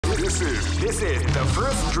This is the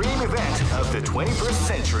first dream event of the 21st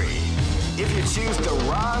century. If you choose the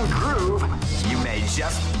wrong groove, you may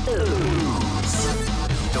just lose.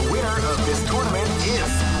 The winner of this tournament is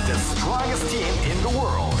the strongest team in the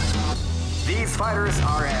world. These fighters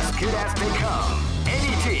are as good as they come.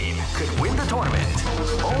 Any team could win the tournament.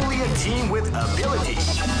 Only a team with ability,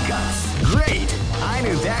 guts. Great! I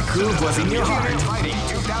knew that groove was in your heart. Fighting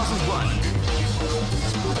 2001.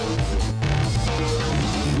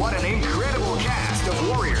 What an incredible cast of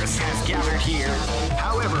warriors has gathered here.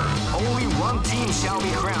 However, only one team shall be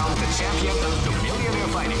crowned the champion of the Millionaire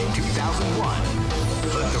Fighting 2001.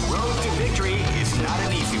 But the road to victory is not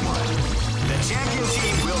an easy one. The champion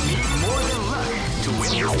team will need more than luck to win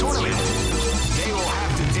this tournament. They will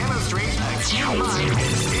have to demonstrate a keen mind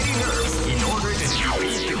and steady nerves in order to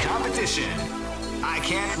defeat the competition. I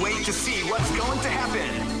can't wait to see what's going to happen.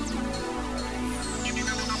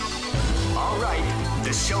 Alright,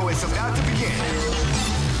 the show is about to begin.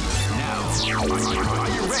 Now, are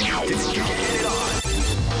you ready to get it on?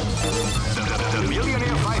 The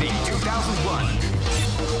Millionaire Fighting 2001.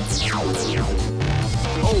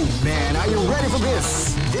 Oh man, are you ready for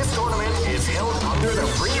this? This tournament is held under the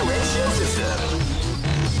free ratio system.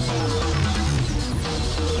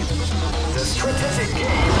 The strategic game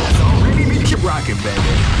has already been... Keep rocking,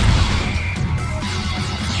 baby.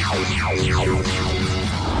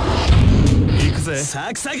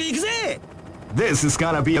 This is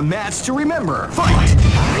gonna be a match to remember. Fight! You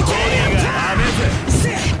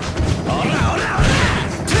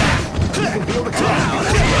can feel the crowd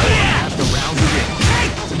as the round begins.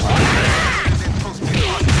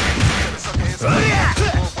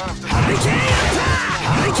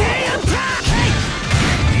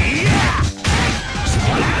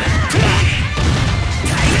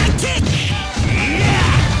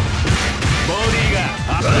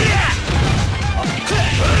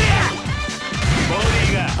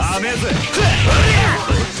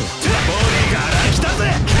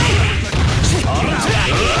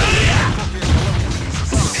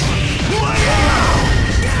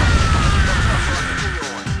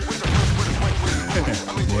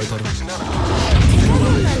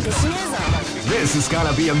 This is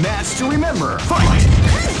gonna be a match to remember. Fight!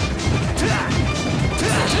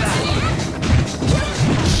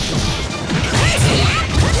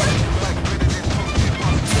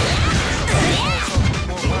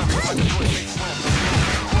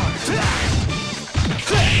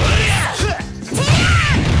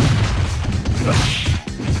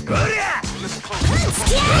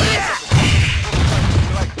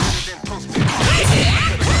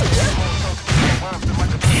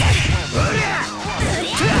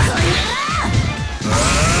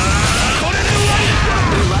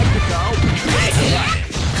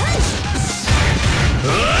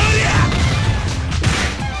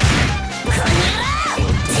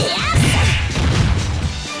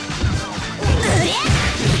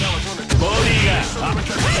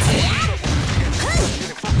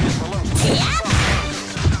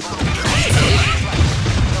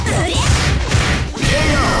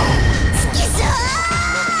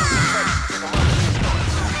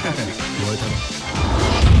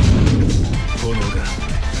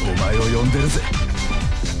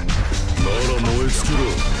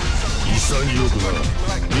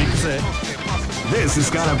 This is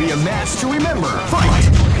gonna be a match to remember. Fight!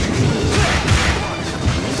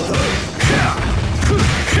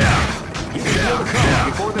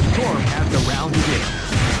 Before the storm has the round begin.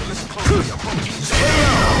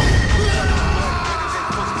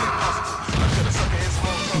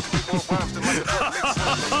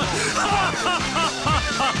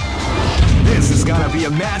 This is gonna be a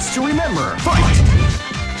match to remember. Fight!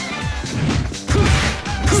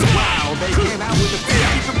 Wow, they came out with a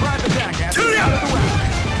big surprise attack at the end of the round.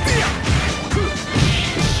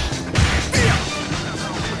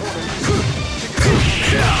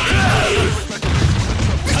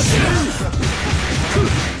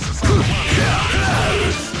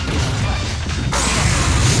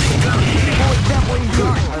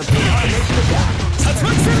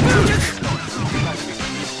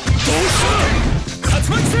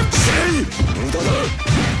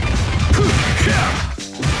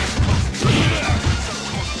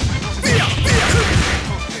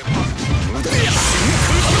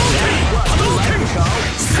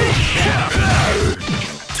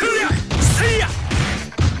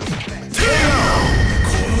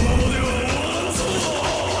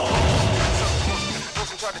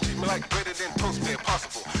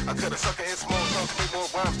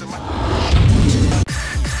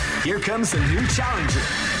 Here comes a new challenger.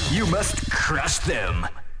 You must crush them.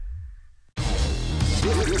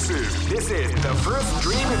 This is the first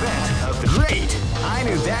dream event Great! I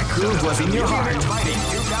knew that groove was in your heart. Fighting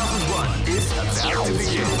 2001 is about to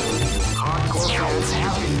begin. Hardcore fans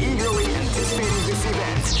have been eagerly anticipating this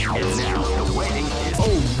event. And now the waiting is...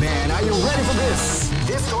 Oh man, are you ready for this?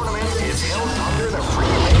 This tournament is held under the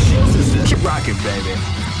free ratio system. Keep rocking, baby.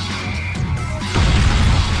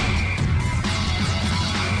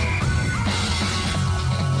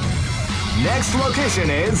 Next location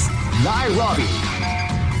is Nairobi.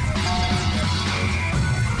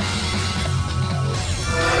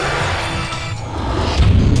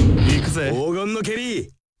 行くぜ。黄金の蹴り、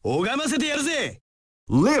拝ませてやるぜ。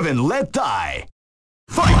Live and let die.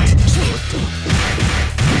 Fight!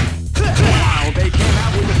 Wow, they came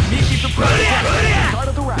out with a sneaky surprise at the start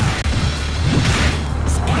of the round.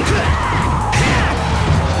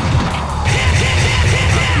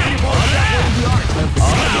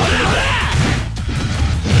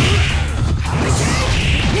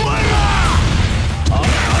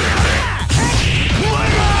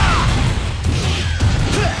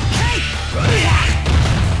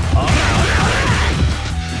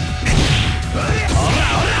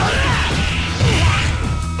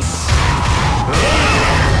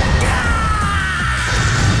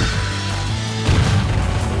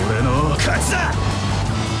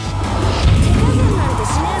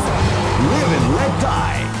 Live and let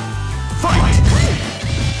die. Fight!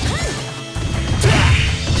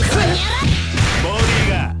 ボディ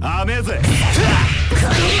が甘えぜ。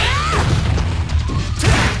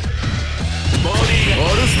ボディが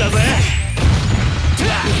お留守だぜ。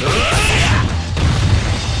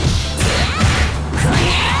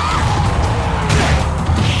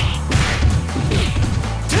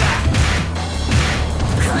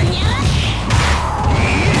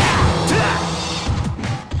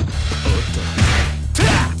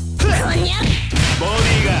ボデ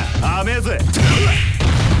ィが甘えぜ。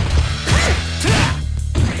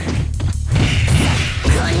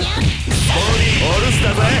お留守だ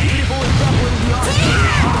ぜ。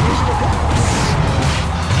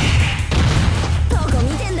どこ見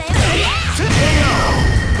てんだよ。よ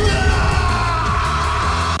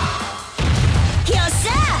っし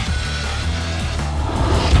ゃ。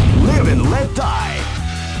 Live and let die.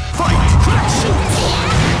 Fight!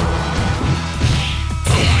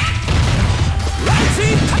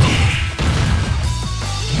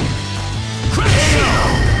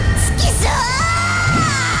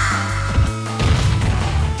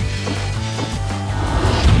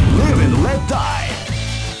 Live and let die.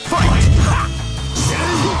 Fight!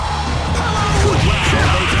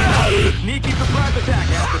 Sneaky surprise attack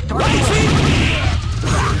at the start of the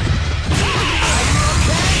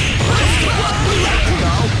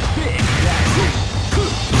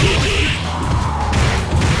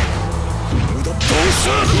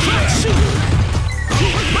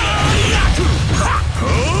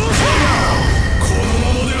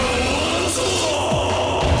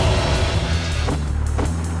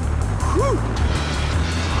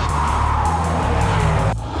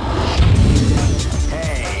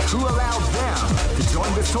Hey, who allowed them to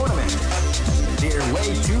join this tournament? They're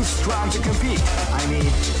way too strong to compete. I mean,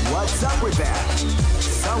 what's up with that?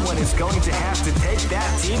 Someone is going to have to take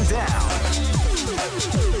that team down.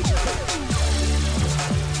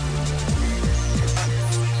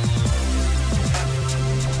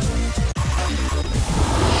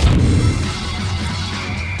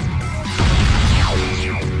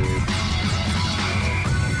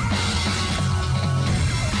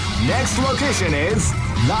 Next location is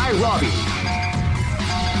Nairobi.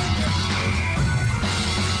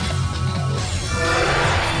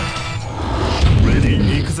 Ready?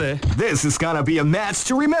 行くぜ。This is gonna be a match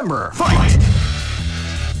to remember. Fight!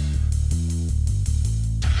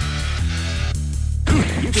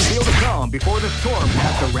 You can feel the calm before the storm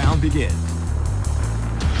as the round begins.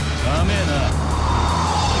 甘えな。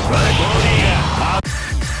ボディが。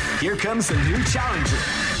Here comes a new challenger.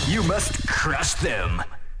 You must crush them.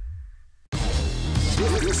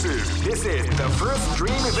 This is the first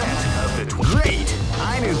dream event of the Great!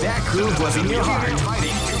 I knew that groove was in your heart.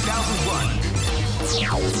 Fighting 2001.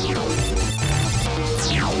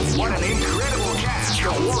 What an incredible cast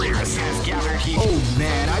of warriors has gathered here. Oh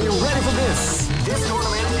man, are you ready for this? This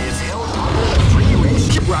tournament is held under the free ratio.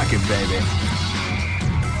 Keep rocking, baby.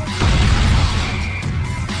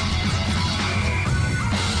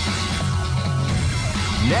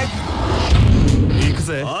 Next. 行く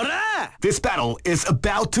ぜ。ほら。 This battle is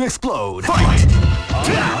about to explode. Fight!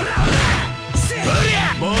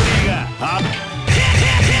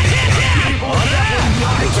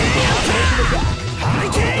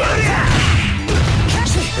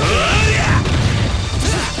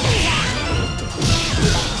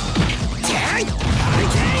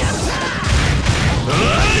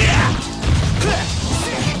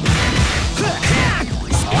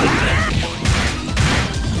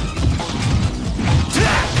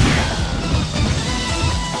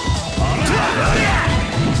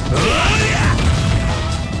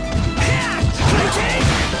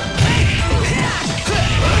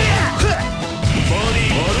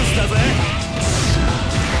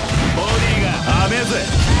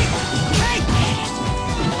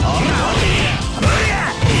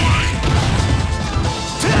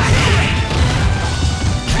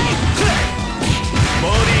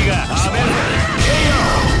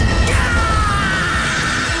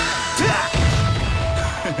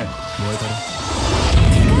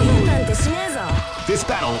 This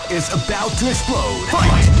battle is about to explode.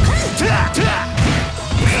 Fight! Now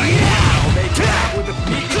they come out with the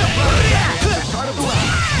beat at the start of the round.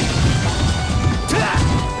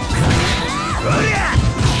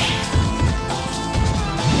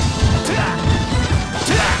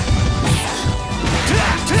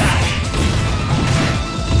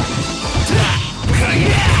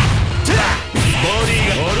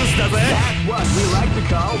 That's what we like to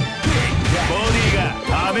call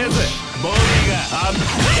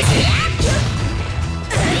big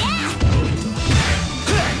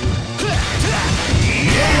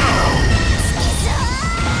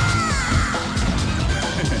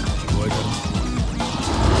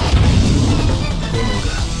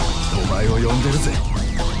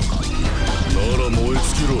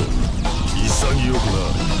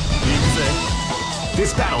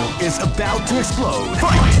This battle is about to explode.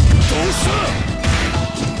 Fight!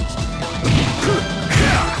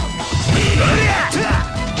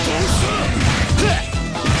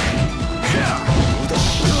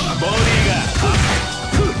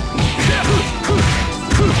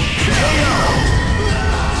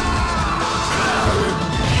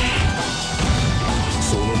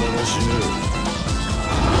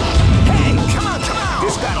 Hey, come on!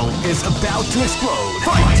 This battle is about to explode.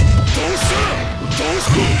 Fight!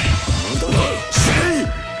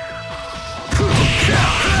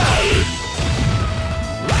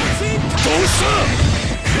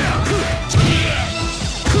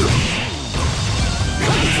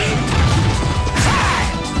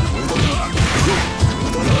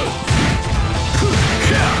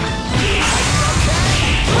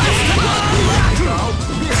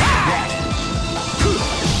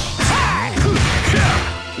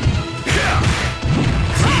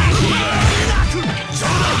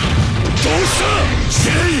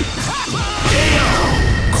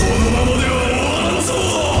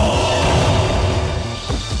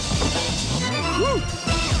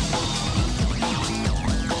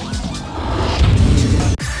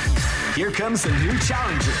 Here comes a new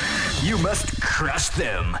challenger. You must crush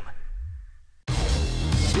them.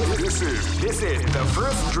 This is the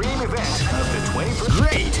first dream event of the 21st.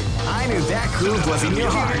 Great! I knew that groove was in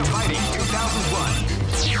your heart. Fighting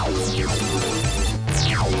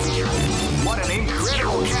 2001. What an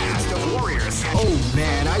incredible cast of warriors. Oh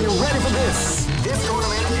man, are you ready for this? This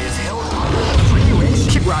tournament is held under the free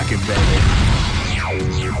ratio. Keep rocking, baby.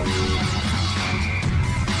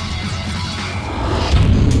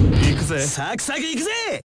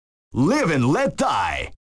 Live and let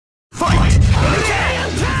die. Fight!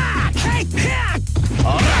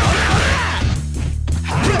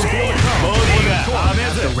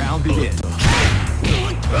 The round begins.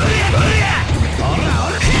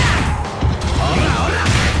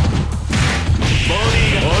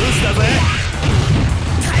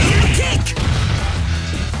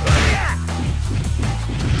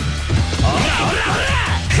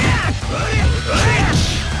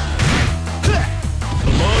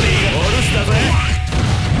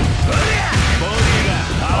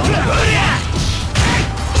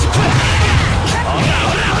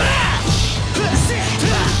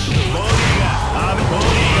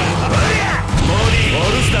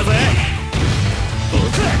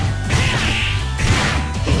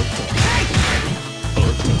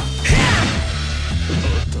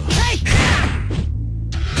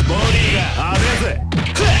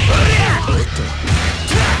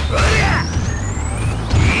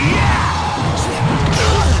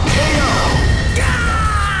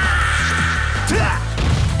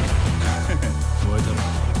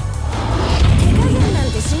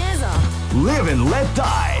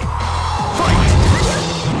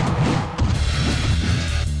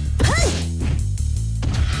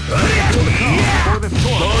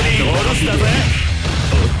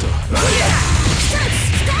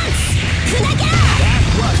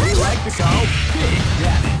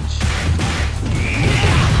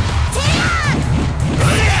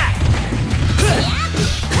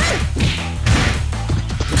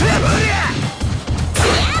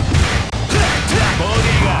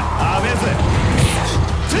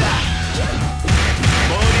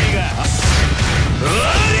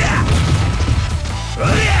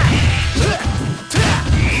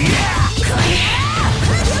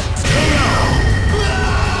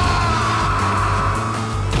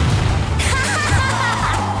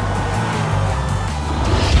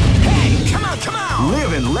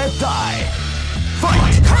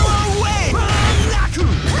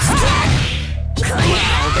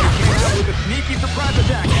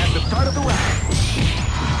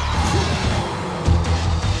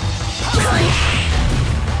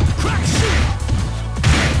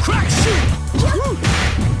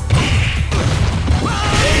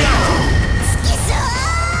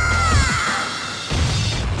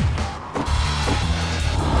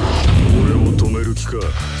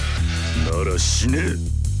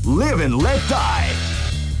 and let die.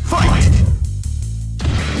 Fight!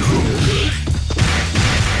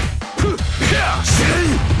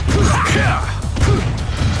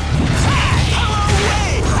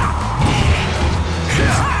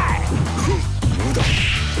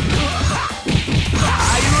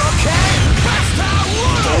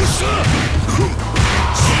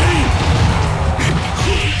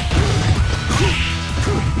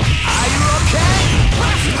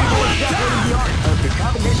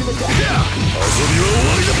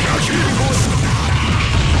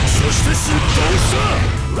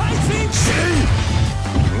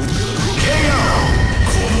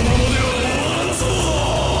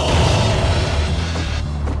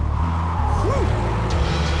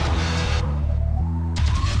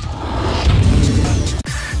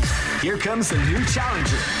 Here comes a new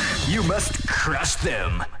challenger. You must crush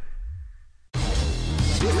them.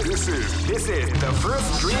 This is the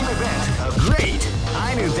first dream event of Great.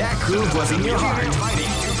 I knew that groove was in your heart. Fighting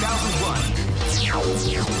 2001.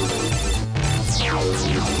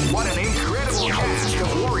 What an incredible cast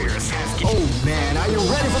of warriors has. Oh man, are you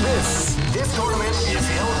ready for this? This tournament is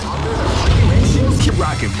held under the regulations. Keep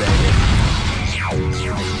rocking, baby.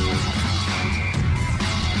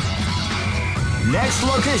 Next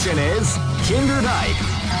location is Kinderdijk.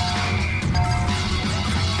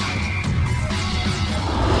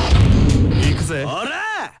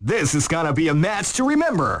 This is gonna be a match to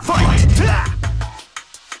remember. Fight!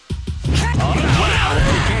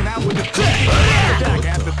 Came out with the attack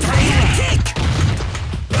at the kick.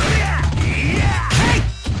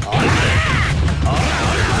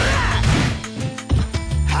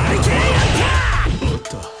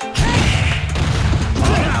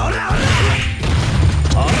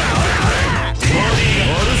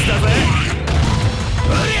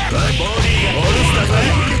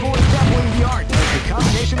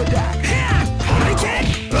 Combination attack.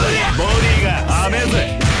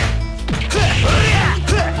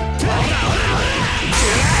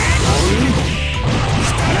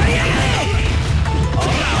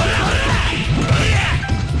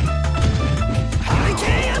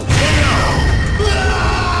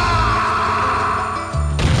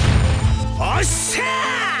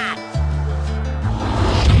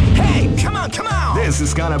 Hey, come on, come on! This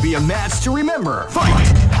is gonna be a match to remember. Fight!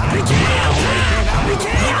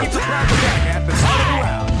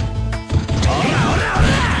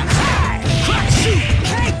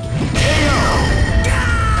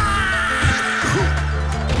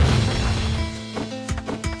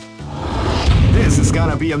 This is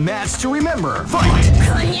gonna be a match to remember. Fight!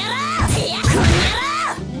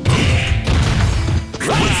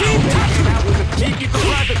 Crack shoot!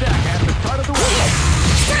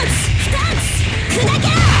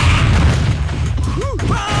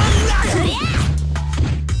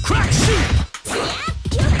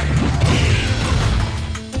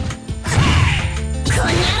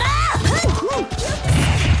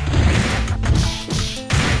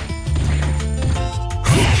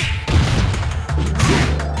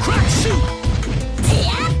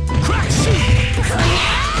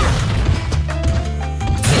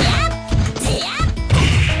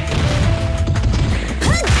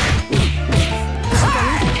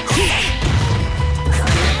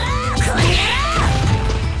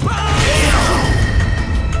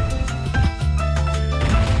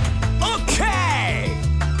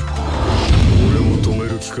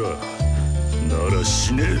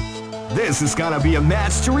 This is gonna be a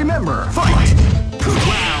match to remember. Fight!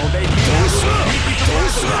 Wow, they at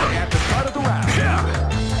the start of the round.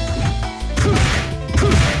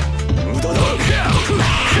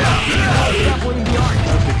 Definitely the art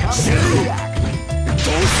of the combination attack.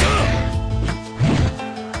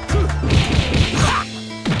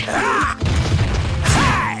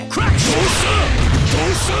 Crack!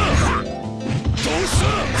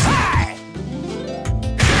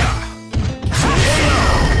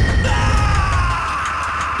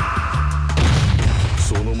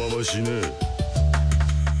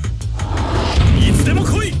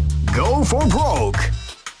 Go for broke.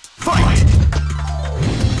 Fight!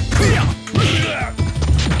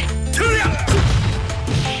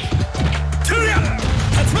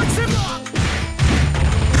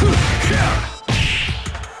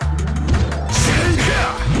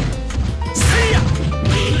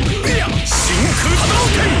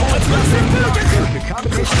 The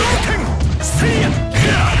combination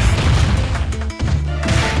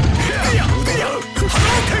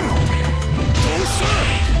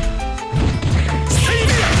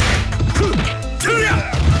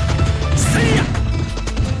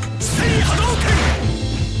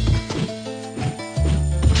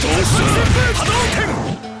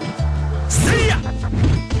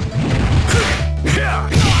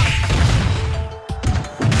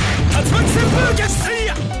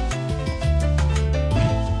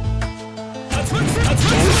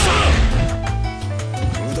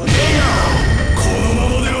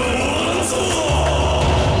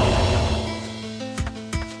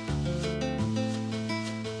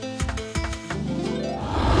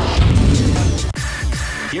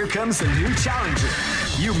Here comes a new challenger.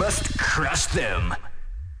 You must crush them.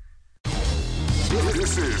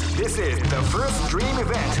 This is the first dream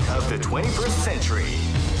event of the 21st century.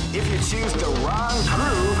 If you choose the wrong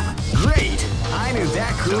groove, great! I knew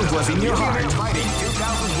that groove was in your heart. Fighting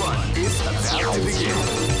 2001 is about to begin.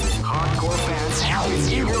 Hardcore fans have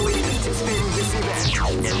been eagerly anticipating this event,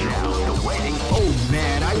 and now the waiting. Oh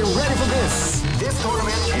man, are you ready for this? This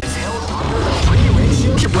tournament is held under the free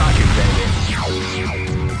ratio. Keep rocking, baby.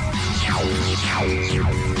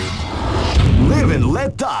 Live and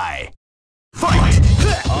let die. Fight!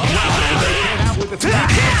 Out with the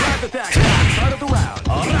drive attack. Start of the round.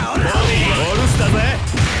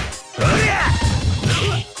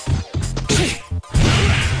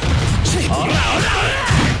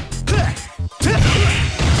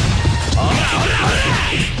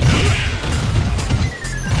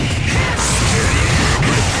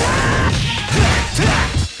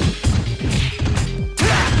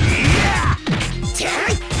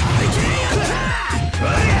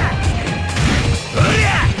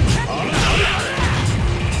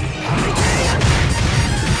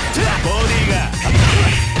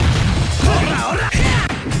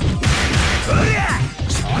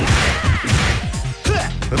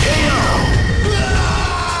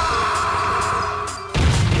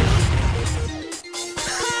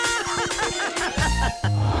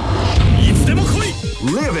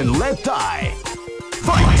 Live and let die.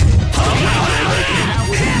 Fight!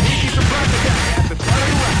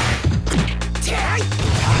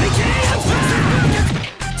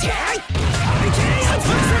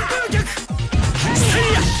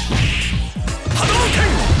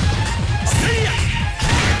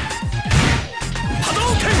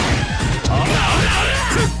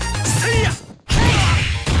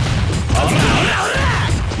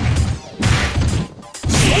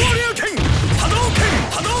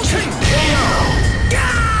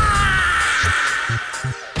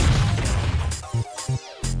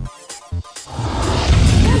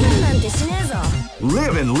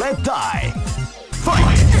 Live and let die.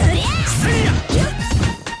 Fight!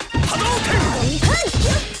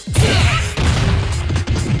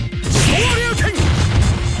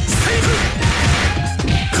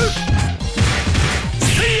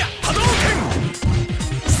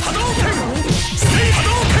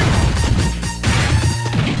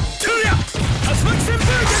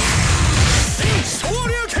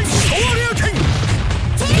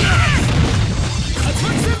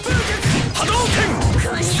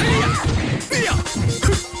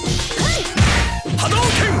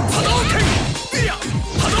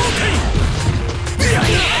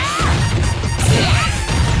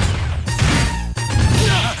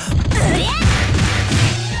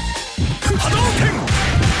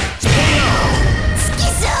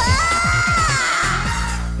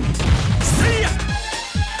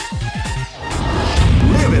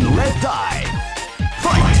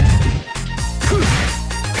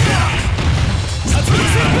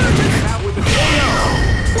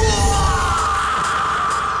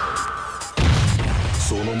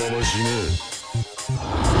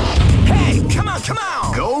 Hey, come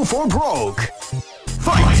on! Go for broke!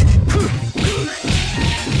 Fight!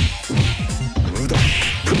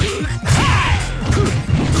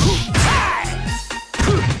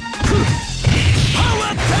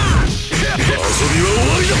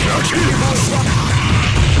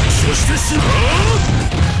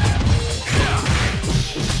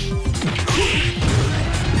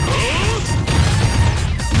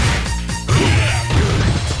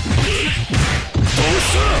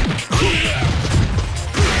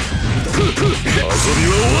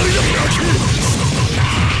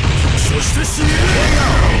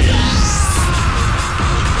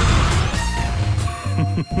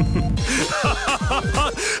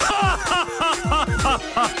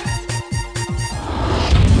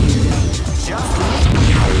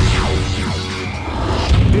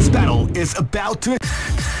 This battle is about to...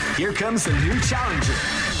 Here comes a new challenger.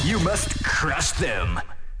 You must crush them.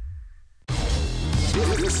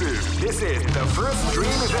 This is the first dream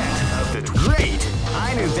event of the... Great!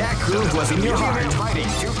 I knew that groove was in your heart. Fighting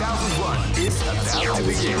 2001 is about to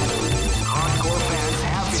begin. Hardcore fans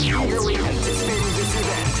have been eagerly anticipating this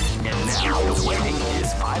event. And now the waiting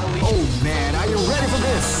is finally... Oh man, are you ready for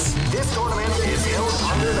this? This tournament is held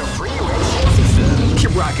under the free ratio system.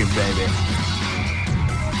 Keep rocking, baby.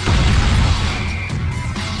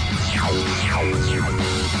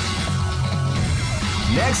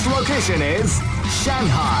 Next location is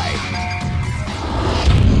Shanghai.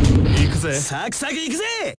 行くぜ。サクサク行くぜ。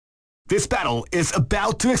 This battle is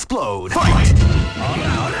about to explode. Fight!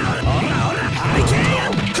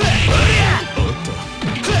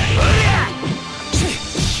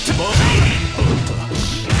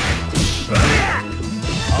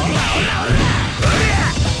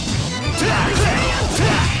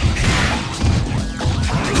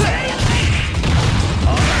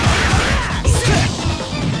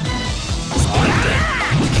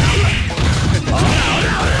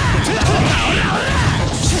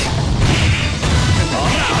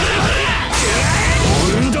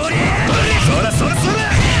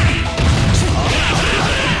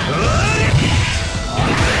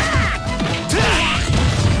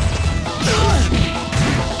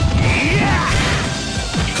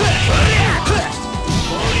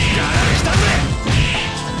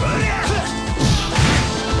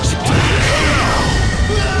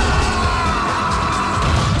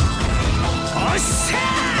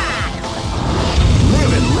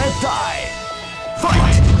 Live and let die.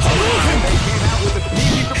 Fight! They came out with a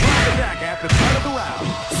sneaky surprise attack at the start of the round.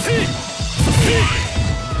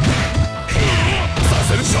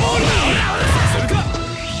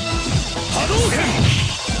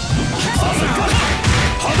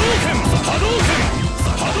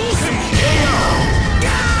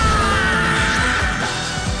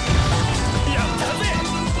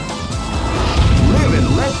 Live and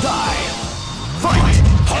let die. Fight!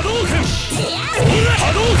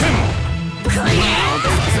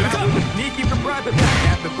 Sneaky surprise attack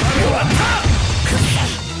at the front of the round.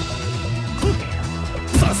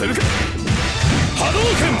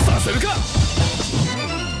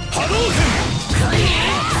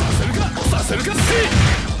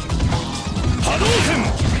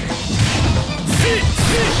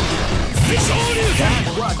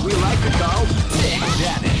 That's what we like to call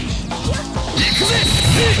damage.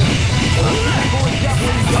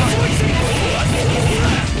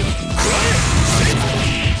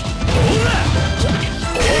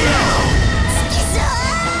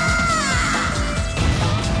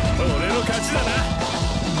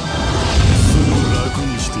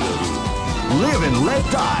 Live and let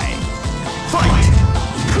die. Fight!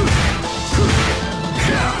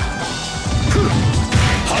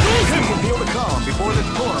 Feel the calm before the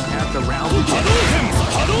storm as the round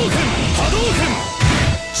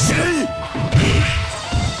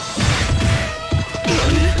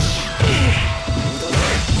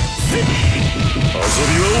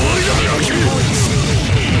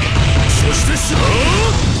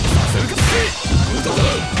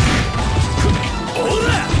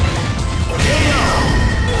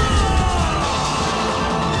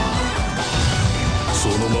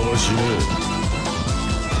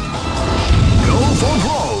Go for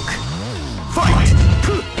broke. Fight!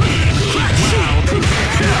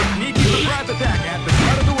 Sneaky surprise attack at the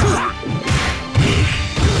start of the round.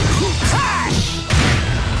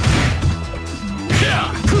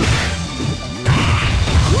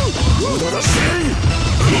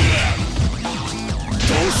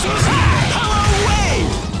 Power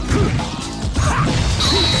wave!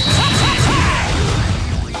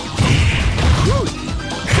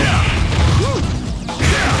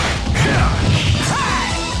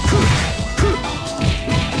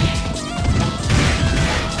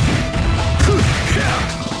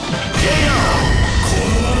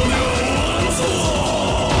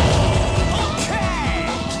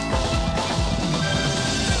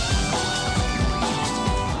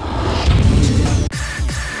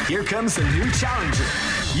 Here comes a new challenger.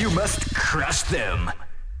 You must crush them.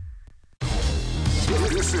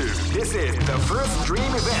 This is the first dream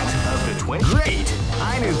event of the 20. Great!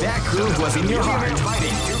 I knew that groove was in your heart. Fighting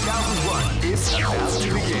 2001 is about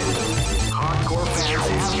to begin. Hardcore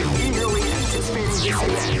fans have been eagerly anticipating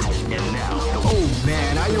this event. And now, oh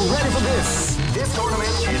man, are you ready for this? This tournament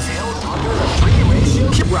is held under the free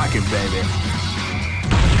ratio. Keep rocking, baby.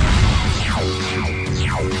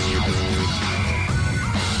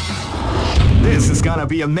 This is gonna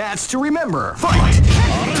be a match to remember. Fight!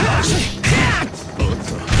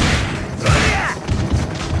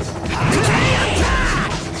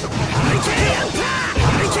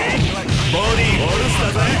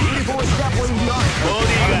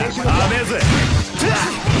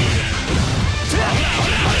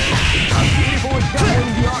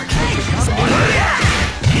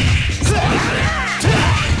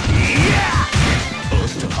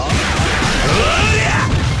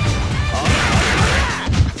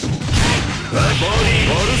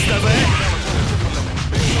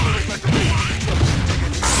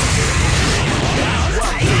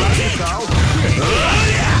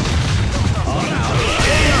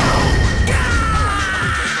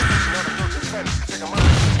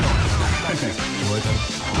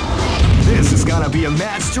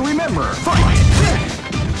 remember. Fight!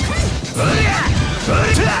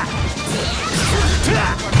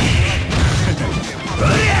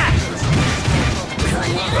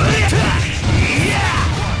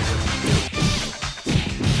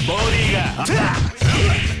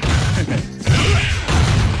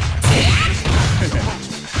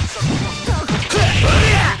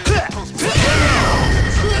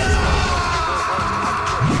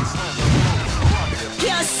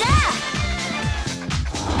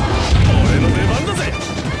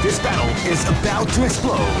 This battle is about to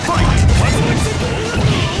explode. Fight!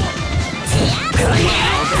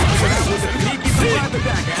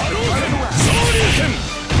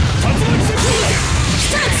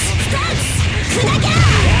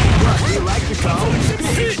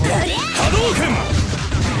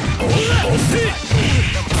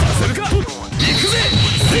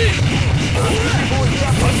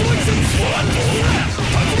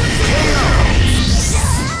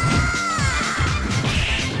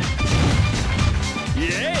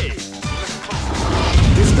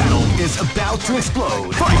 This battle is about to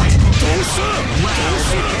explode. Fight! Wow,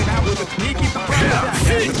 they came out with a sneaky surprise attack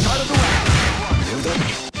at the start of the round.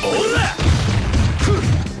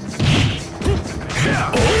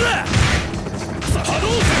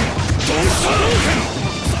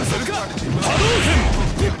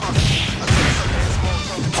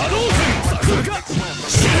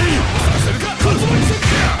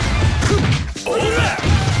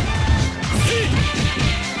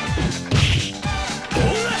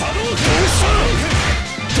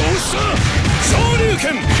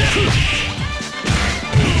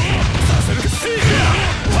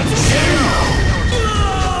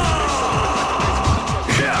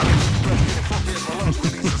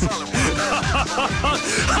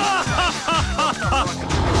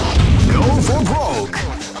 Go for broke.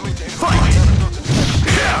 Fight!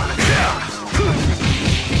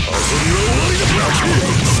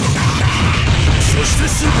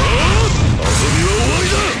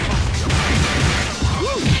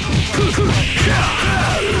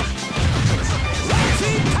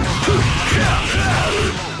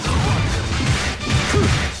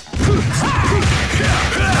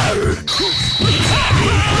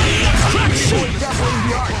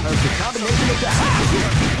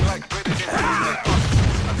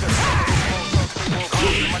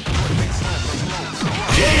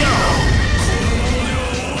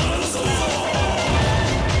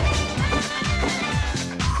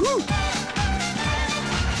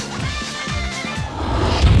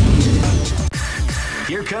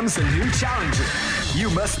 Here comes a new challenger. You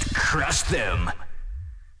must crush them.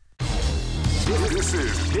 This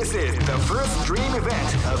is the first dream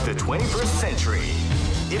event of the 21st century.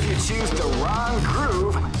 If you choose the wrong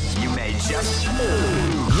groove, you may just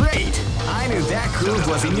lose. Great! I knew that groove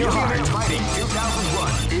was in your heart. Fighting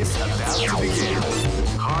 2001 is about to begin.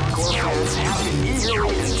 Hardcore fans have been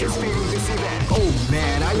eagerly anticipating this event. Oh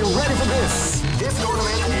man, are you ready for this? This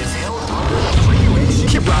tournament is held under the free ratio.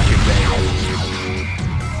 Keep rocking, baby.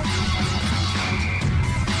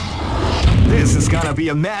 This is gonna be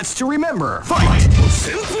a match to remember. Fight! You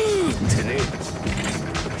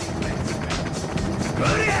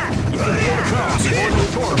can hear the crowd before the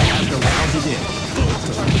reform as the round begins.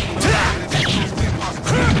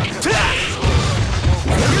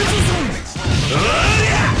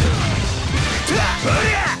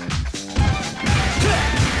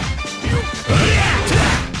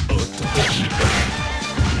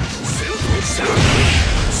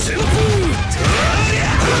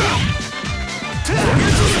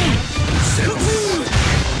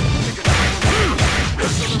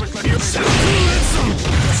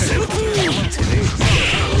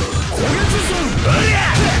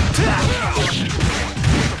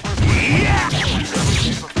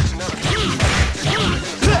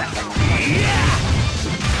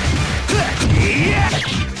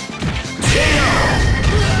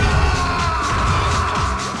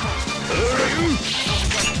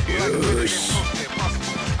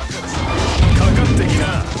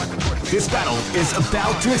 This battle is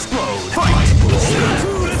about to explode. Fight!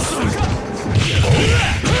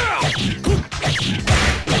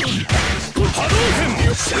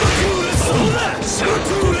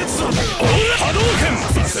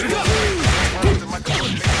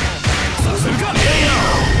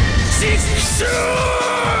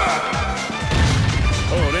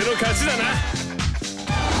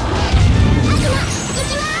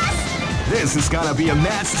 This is gonna be a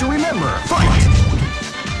match to remember. Fight!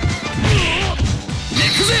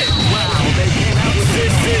 Wow, they came out with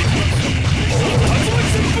this.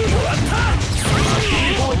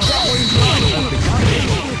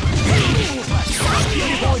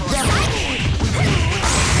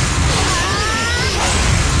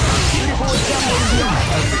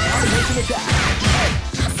 昇竜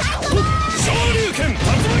拳竜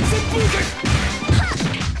巻旋風脚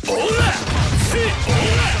オーラシオー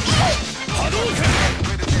ラ波動拳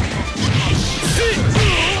シ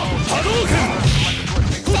波動拳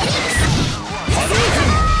波動拳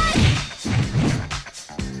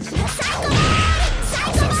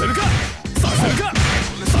させるかさせるか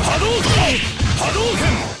波動拳波動拳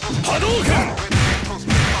波動拳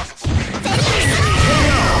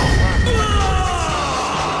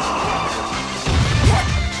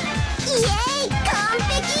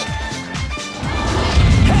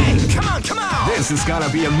This is gonna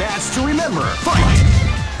be a match to remember. Fight!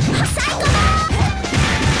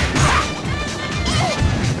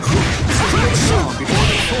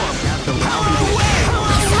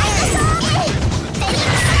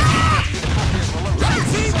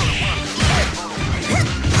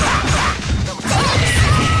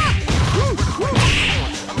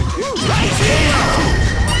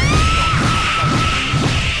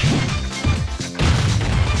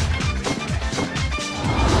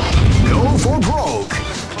 Go for broke.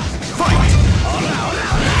 Fight!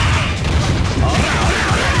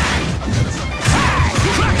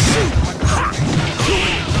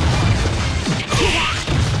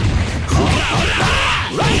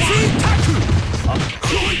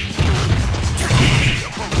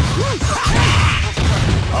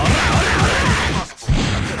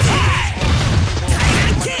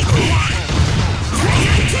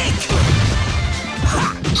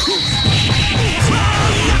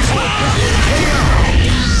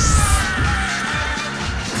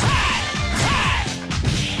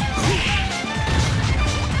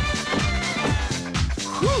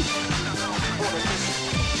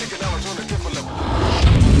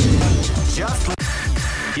 Just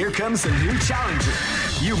here comes a new challenger.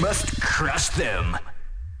 You must crush them.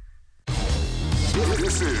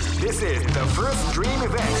 This is the first dream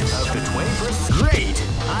event of the 21st. Great!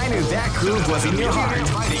 I knew that groove was in your heart.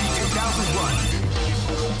 Fighting 2001.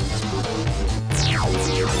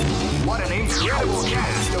 What an incredible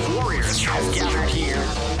cast of warriors has gathered here.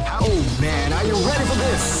 Oh man, are you ready for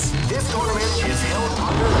this? This tournament is held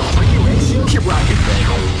under the free ratio. Keep rocking, baby.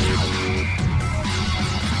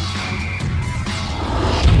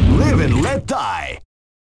 Live and let die.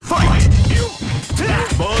 Fight!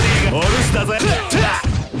 Bodyが下ろしたぜ。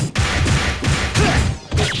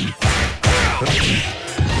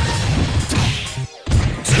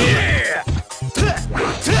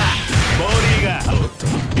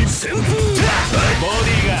ボ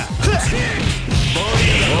ディが旋風。ボデ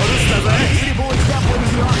ィが下ろしたぜ。ボ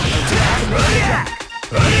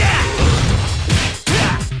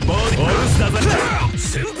ディ下ろしたぜ。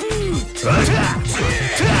旋風。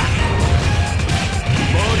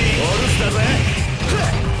ボディ下ろしたぜ。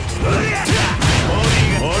ボデ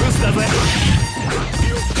ィが下ろしたぜ。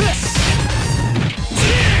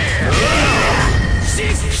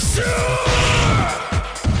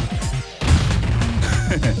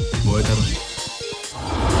燃えたろ。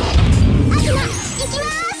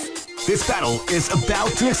This battle is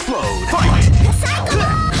about to explode. Fight!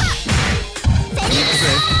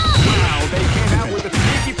 Wow, they came out with a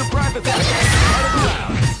sneaky surprise attack at the start of the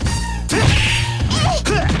round.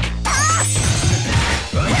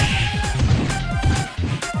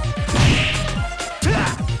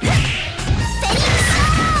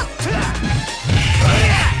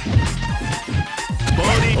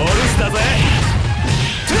 Body 下ろしたぜ。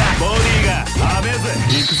ボディがダメぜ。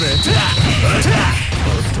行くぜ。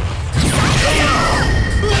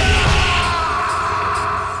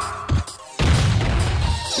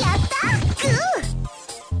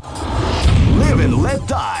Live and let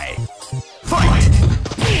die.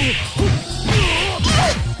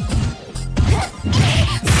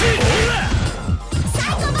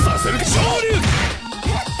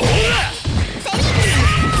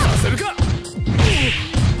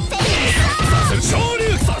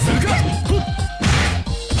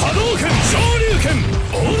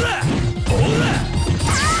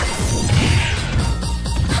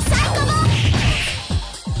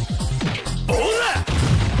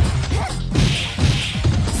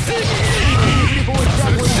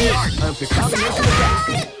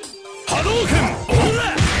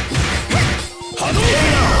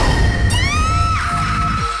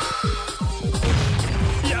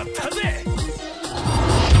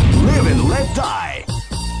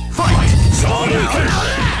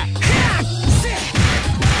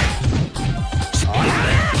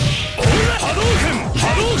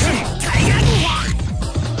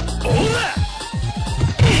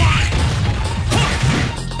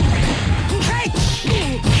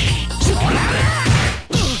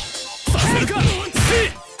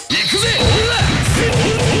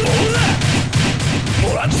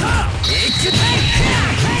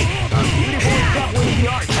 beautiful step with the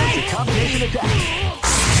art of the combination attack.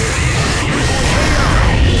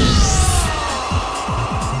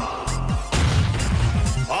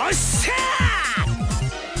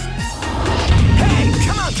 Hey,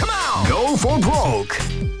 come on! Go for broke.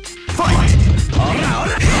 Fight!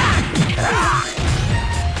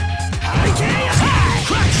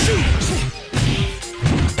 Crack shoot!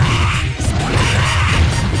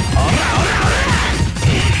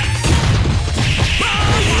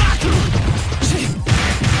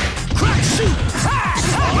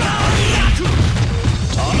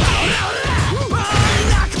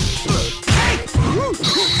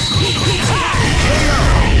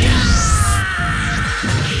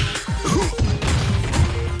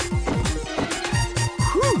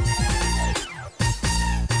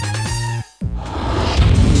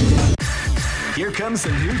 Here comes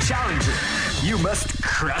a new challenger. You must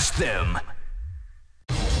crush them.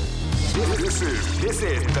 This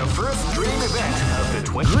is the first dream event of the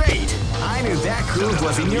 20. Great! I knew that groove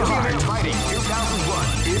was in your heart. Fighting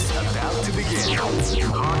 2001 is about to begin.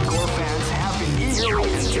 Hardcore fans have been eagerly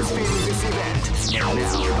anticipating this event. And now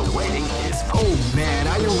the waiting is. Oh man,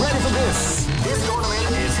 are you ready for this? This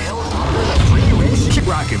tournament is held under the free ratio. Keep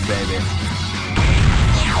rocking, baby.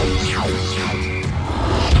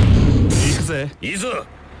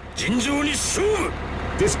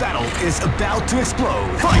 This battle is about to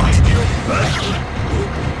explode. Fight!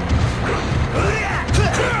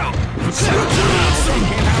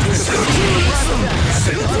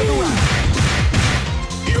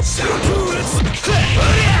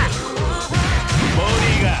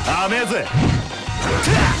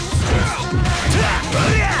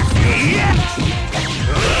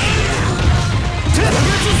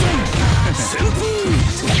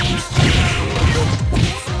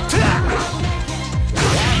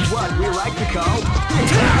 That's what we like to call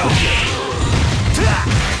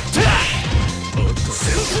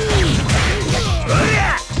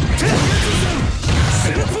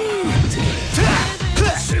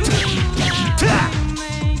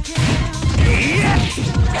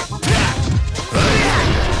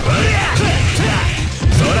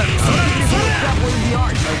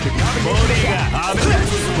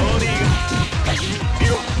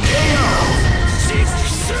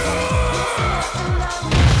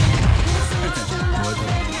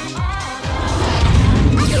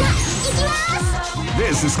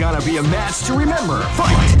This is gonna be a match to remember.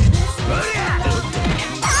 Fight!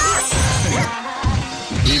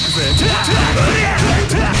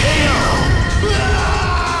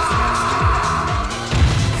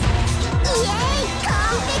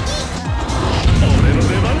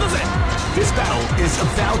 This battle is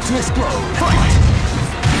about to explode. Fight!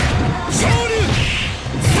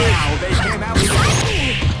 Wow, they came out with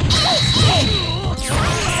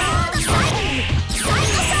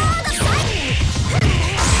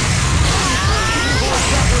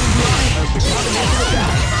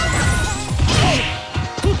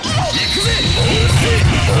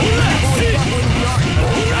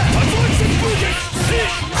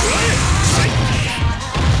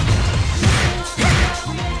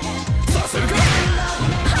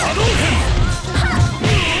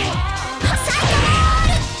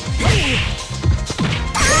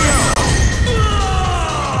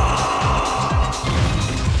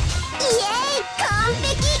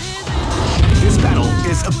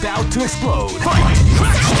about to explode. Fight!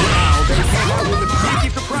 Wow, they came out with a sneaky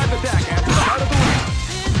surprise attack at the start of the round.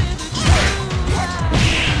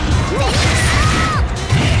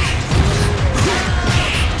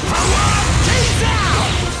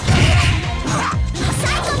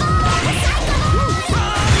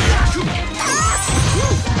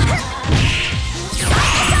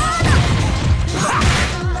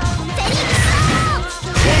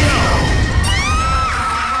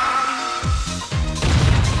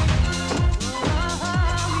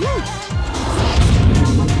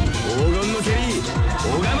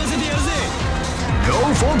 Go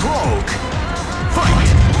for broke. Fight!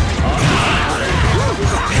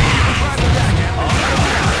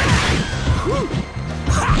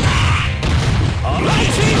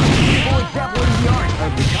 Grappling the art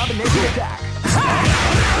of the combination attack.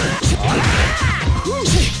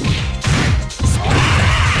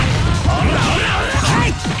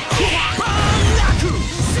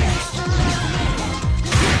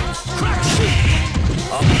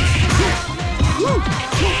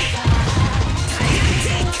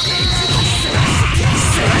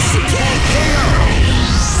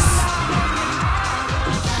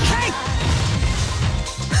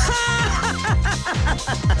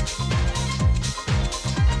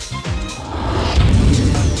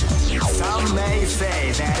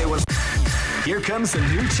 Here comes a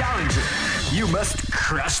new challenger. You must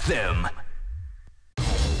crush them.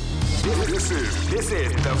 This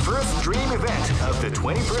is the first dream event of the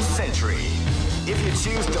 21st century. If you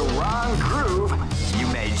choose the wrong groove, you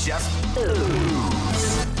may just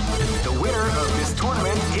lose. The winner of this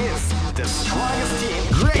tournament is the strongest team.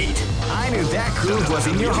 Great! I knew that groove was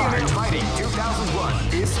in your heart. Fighting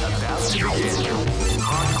 2001 is about to begin.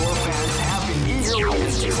 Hardcore fans have been eagerly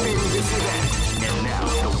anticipating this event, and now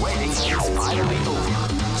the waiting is finally over.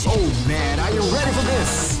 Oh man, are you ready for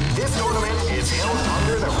this? This tournament is held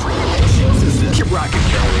under the free ratio system. Keep rocking,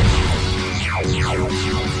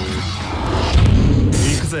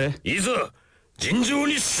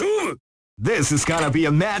 This is gonna be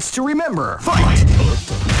a match to remember. Fight!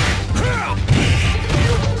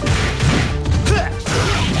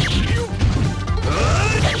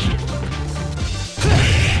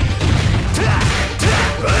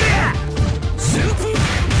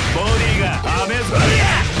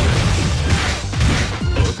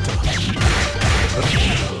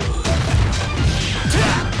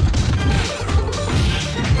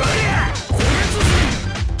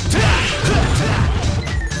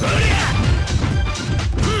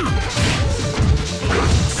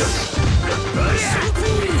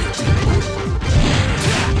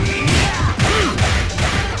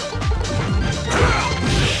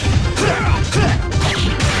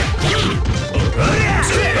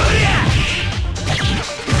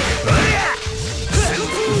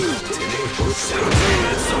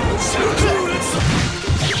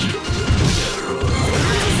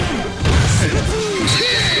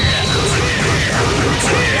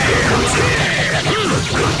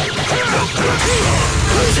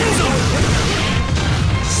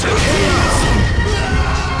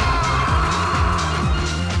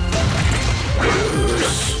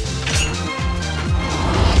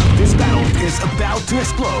 This battle is about to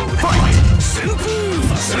explode. Fight!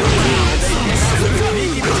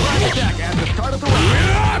 Attack at the start of the round.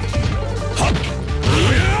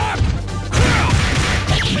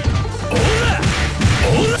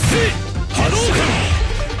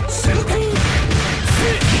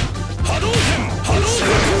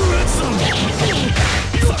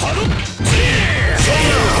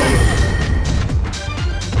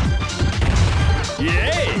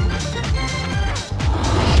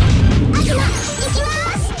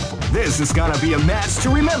 This is gonna be a match to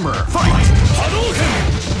remember. Fight!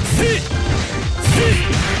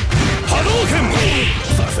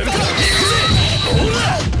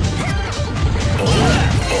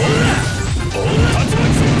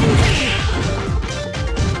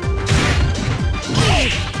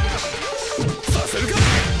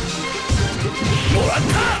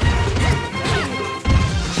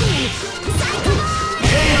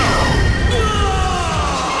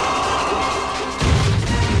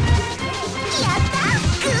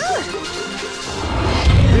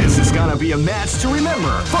 This is gonna be a match to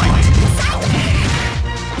remember. Fight!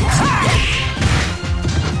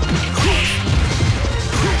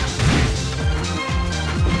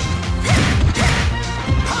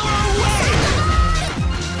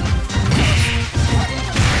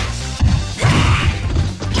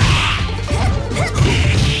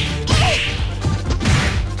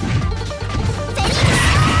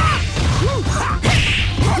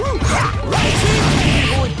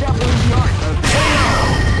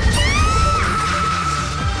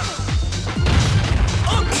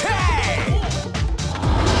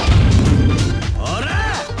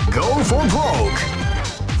 For broke.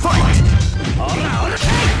 Fight! Wow,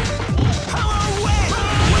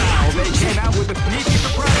 they came out with a sneaky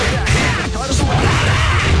surprise attack. Start of the round.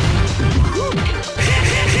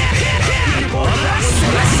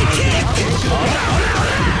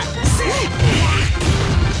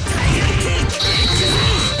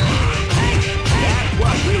 That's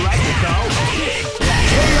what we like to call a big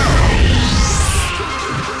KO.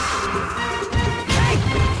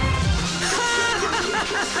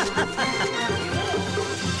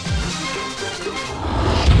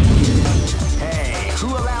 Hey, who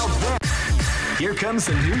allowed them? Here comes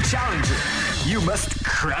a new challenger. You must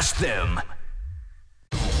crush them.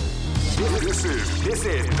 This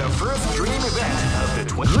is the first dream event of the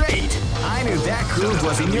Great! I knew that groove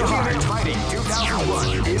was in your heart. Fighting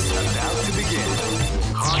 2001 is about to begin.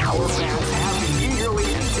 Hardcore fans have been eagerly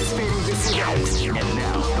anticipating this event, and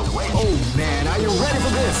now the wait. Oh man, are you ready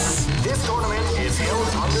for this? This tournament is held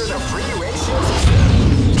under the free ratio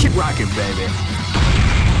system. Keep rocking, baby.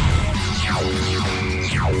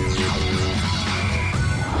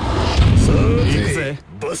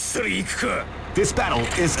 This battle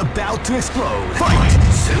is about to explode. Fight!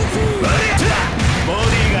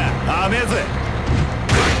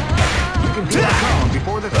 You can do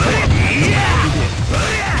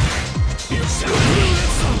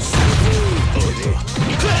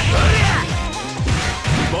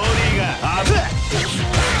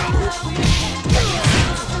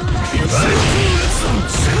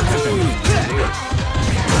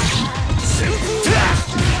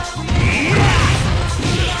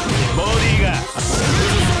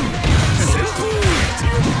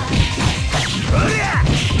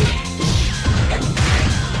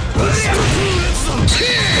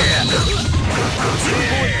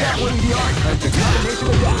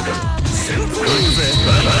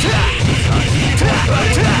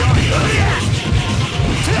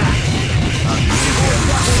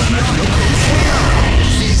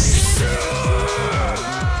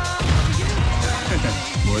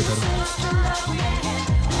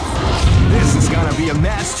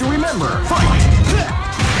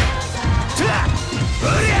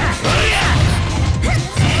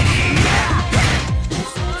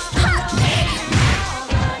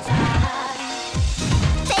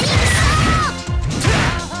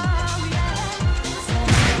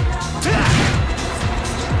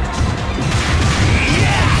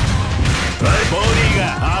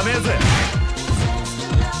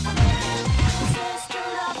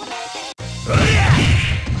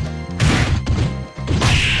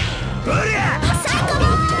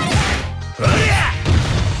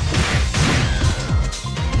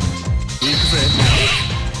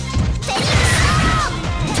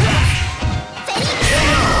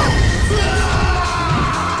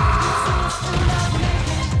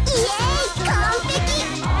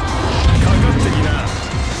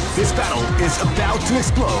is about to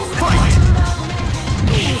explode. Fight!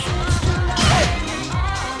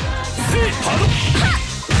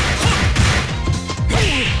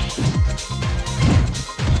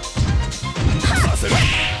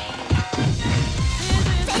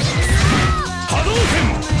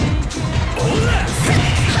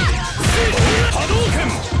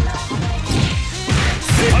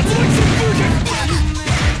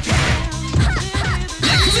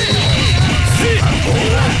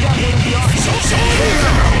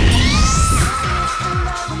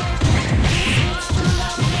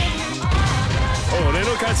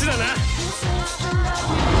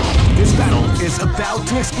 This battle is about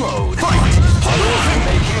to explode. Fight!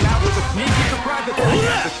 They came out with a sneaky surprise attack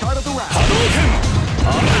at the start of the round.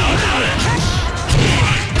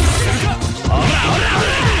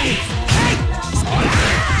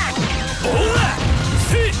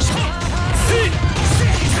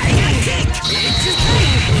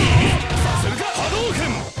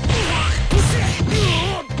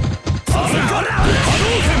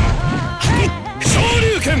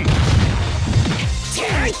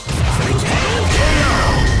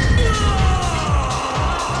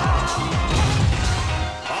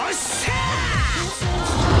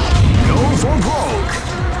 Go for broke.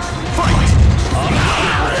 Fight!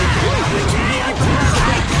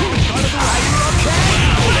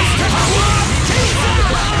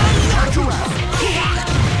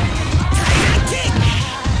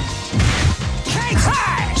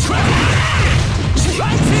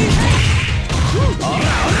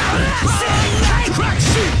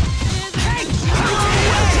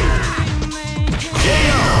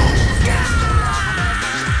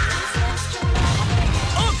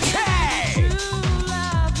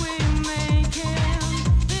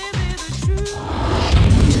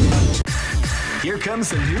 Here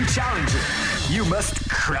comes a new challenger. You must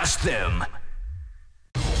crush them.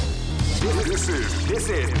 This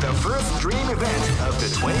is the first dream event of the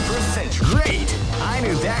 21st century. Great! I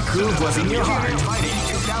knew that groove was in your heart. Fighting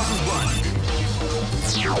 2001.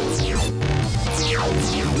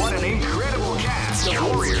 What an incredible cast of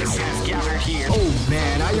warriors has gathered here. Oh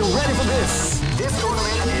man, are you ready for this? This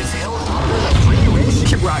tournament is held under the free ratio.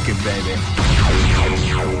 Keep rocking, baby.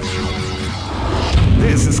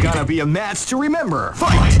 This is gonna be a match to remember.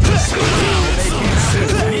 Fight!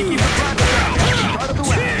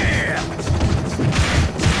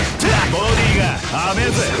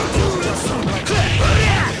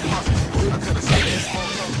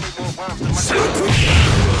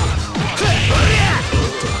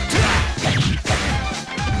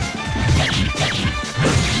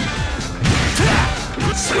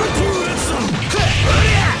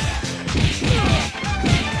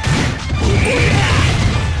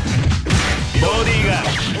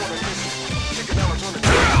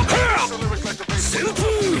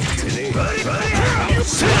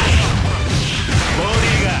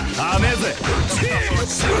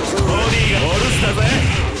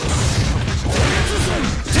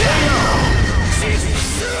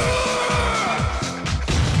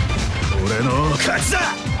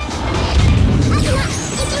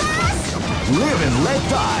 Live and let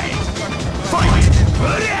die. Fight!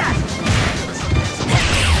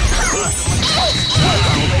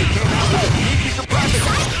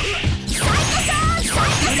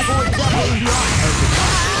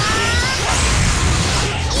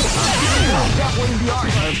 Definitely the art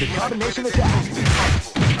of the combination attack.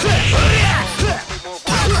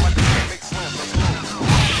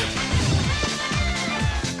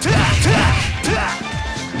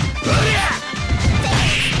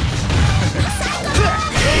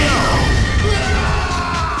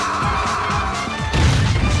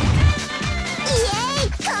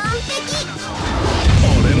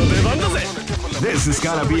 This is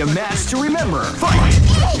gonna be a match to remember. Fight!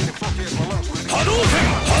 Hadouken!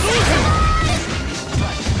 Hadouken!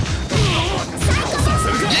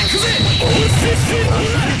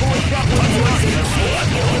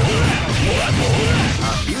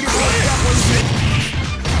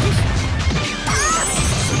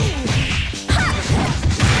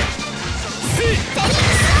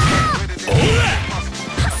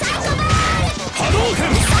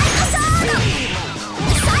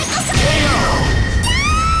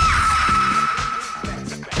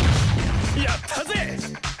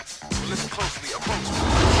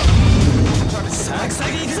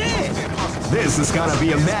 This is gonna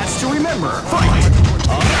be a match to remember.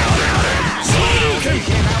 Fight!